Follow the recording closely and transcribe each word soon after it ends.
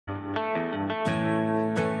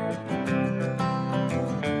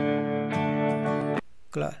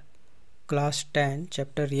Class 10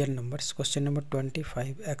 chapter real numbers, question number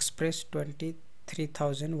 25. Express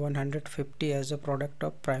 23,150 as a product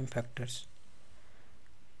of prime factors.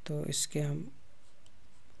 तो इसके हम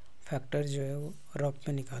factor जो है वो रफ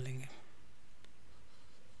में निकालेंगे.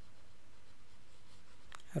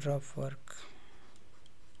 Rough work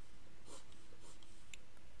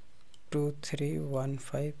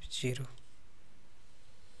 23150.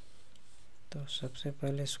 तो सबसे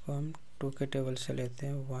पहले इसको हम 2 के टेबल से लेते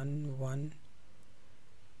हैं.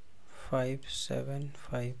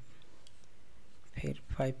 11575, फिर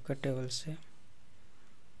 5 का टेबल से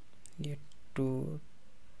ये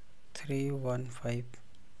 2315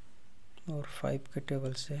 और 5 के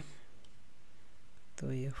टेबल से तो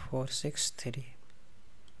ये 463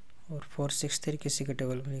 और 463 किसी के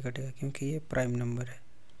टेबल में नहीं कटेगा क्योंकि ये प्राइम नंबर है.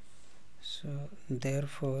 So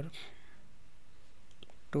therefore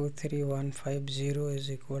 23150 is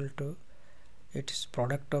equal to its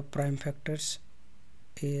product of prime factors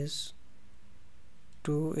is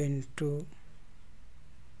 2 into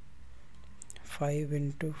 5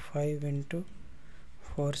 into 5 into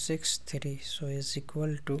 463, so is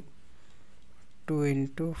equal to 2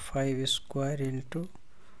 into 5 square into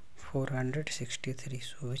 463.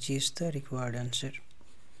 So which is the required answer?